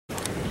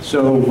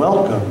So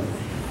welcome,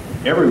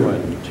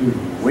 everyone, to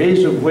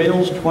Ways of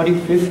Wales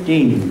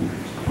 2015.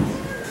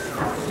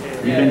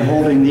 We've been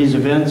holding these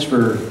events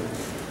for,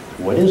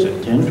 what is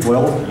it, 10,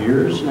 12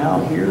 years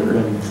now here,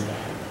 and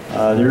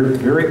they're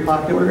very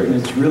popular, and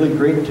it's really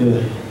great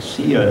to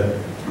see a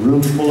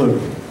room full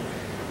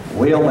of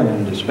whale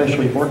and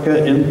especially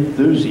orca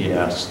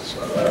enthusiasts.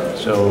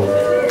 So,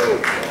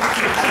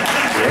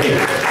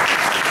 great.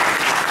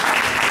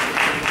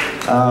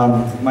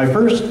 My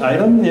first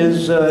item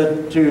is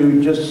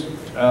to just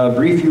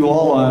brief you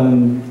all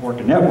on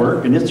Orca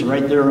Network, and it's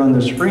right there on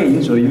the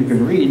screen so you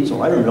can read,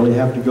 so I don't really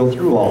have to go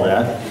through all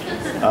that.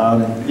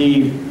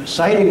 The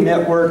sighting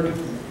network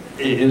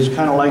is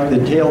kind of like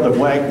the tail that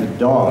wagged the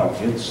dog.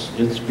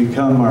 It's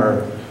become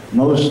our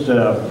most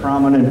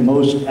prominent,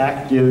 most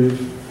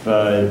active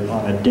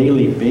on a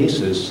daily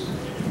basis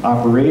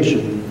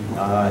operation,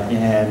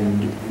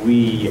 and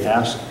we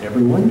ask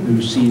everyone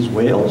who sees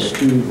whales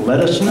to let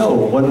us know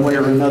one way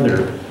or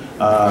another.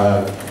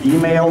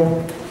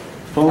 Email,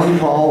 phone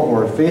call,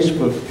 or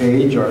Facebook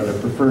page are the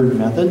preferred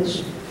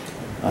methods.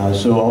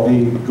 So I'll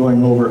be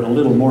going over a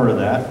little more of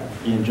that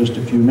in just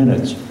a few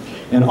minutes.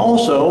 And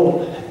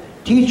also,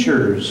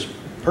 teachers,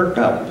 perk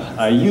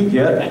up. You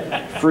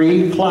get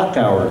free clock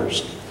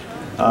hours.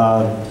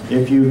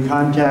 If you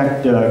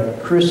contact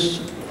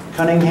Chris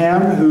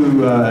Cunningham,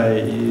 who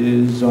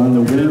is on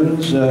the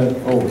wings,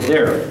 oh,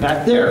 there,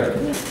 back there.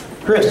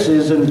 Chris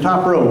is in the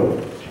top row.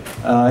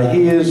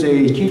 He is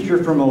a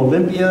teacher from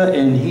Olympia,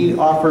 and he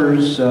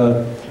offers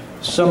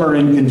summer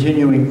and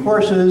continuing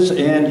courses,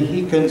 and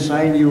he can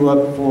sign you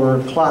up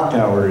for clock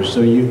hours,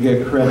 so you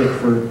get credit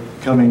for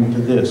coming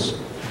to this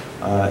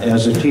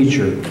as a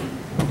teacher.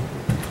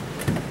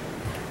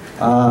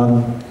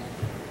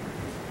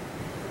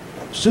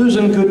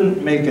 Susan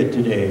couldn't make it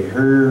today.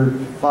 Her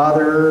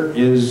father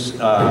is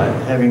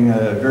having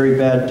a very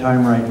bad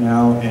time right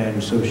now,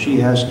 and so she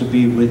has to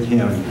be with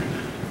him.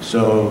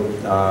 So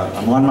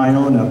I'm on my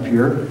own up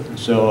here,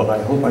 so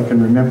I hope I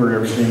can remember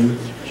everything.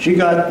 She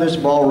got this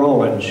ball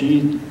rolling.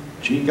 She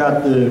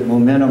got the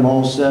momentum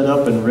all set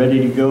up and ready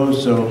to go,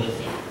 so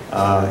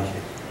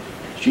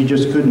she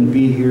just couldn't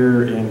be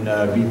here and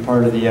be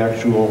part of the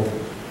actual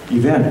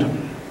event.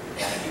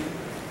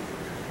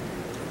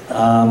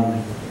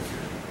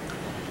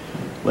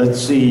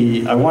 Let's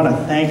see, I want to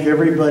thank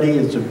everybody.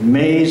 It's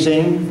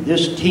amazing.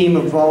 This team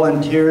of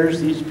volunteers,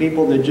 these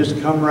people that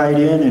just come right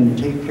in and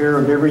take care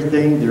of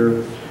everything,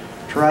 they're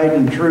tried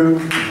and true.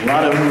 A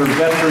lot of them are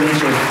veterans,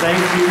 so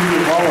thank you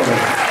to all of them.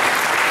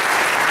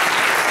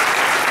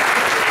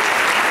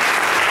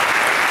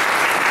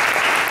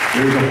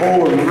 There's a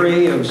whole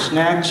array of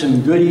snacks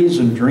and goodies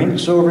and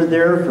drinks over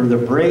there for the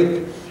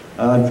break.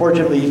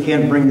 Unfortunately, you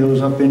can't bring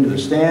those up into the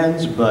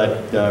stands,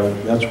 but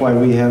that's why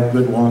we have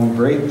good long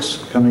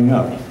breaks coming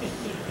up.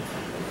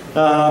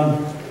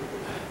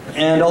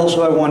 And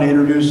also I want to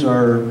introduce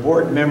our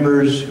board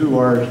members who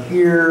are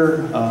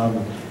here.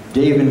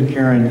 Dave and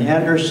Karen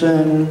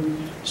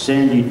Anderson,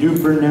 Sandy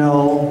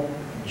Dupernell,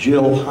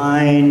 Jill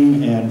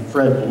Hine, and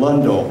Fred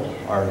Lundell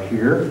are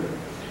here.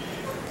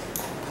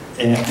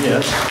 And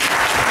yes,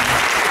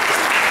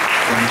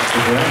 thanks to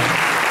them.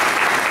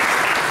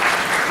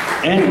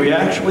 And we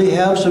actually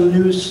have some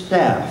new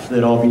staff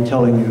that I'll be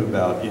telling you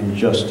about in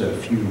just a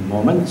few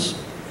moments.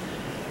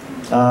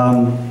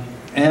 And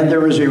there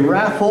was a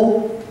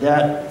raffle,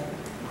 that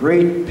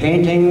great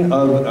painting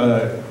of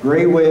a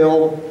gray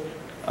whale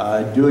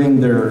doing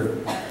their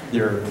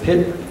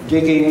pit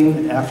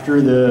digging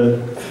after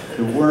the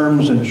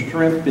worms and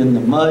shrimp in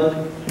the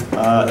mud.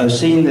 A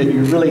scene that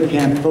you really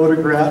can't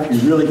photograph, you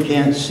really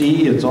can't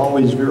see, it's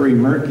always very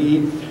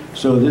murky.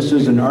 So this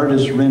is an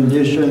artist's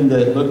rendition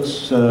that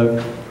looks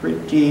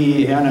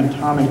pretty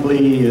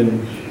anatomically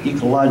and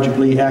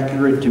ecologically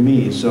accurate to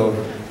me. So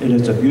it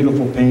is a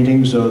beautiful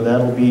painting, so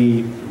that'll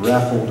be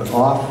raffled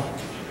off.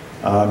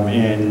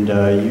 And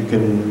you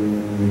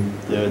can,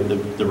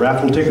 the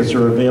raffle tickets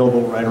are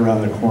available right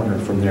around the corner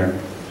from there.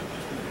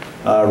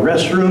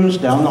 Restrooms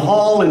down the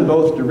hall in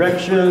both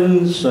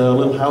directions, a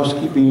little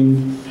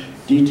housekeeping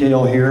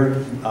detail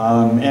here.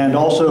 And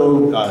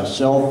also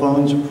cell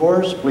phones, of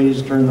course.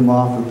 Please turn them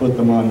off or put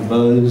them on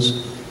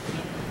buzz.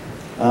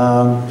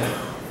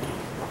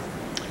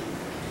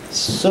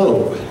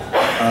 So,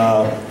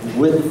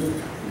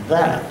 with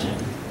that,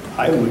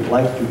 I would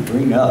like to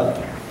bring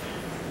up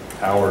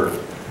our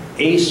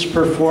ace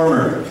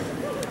performer,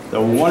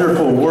 the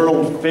wonderful,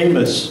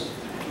 world-famous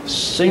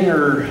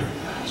singer,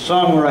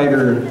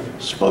 songwriter,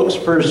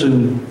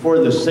 spokesperson for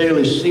the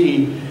Salish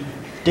Sea,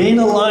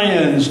 Dana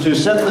Lyons, to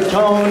set the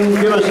tone,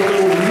 give us a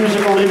little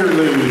musical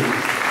interlude.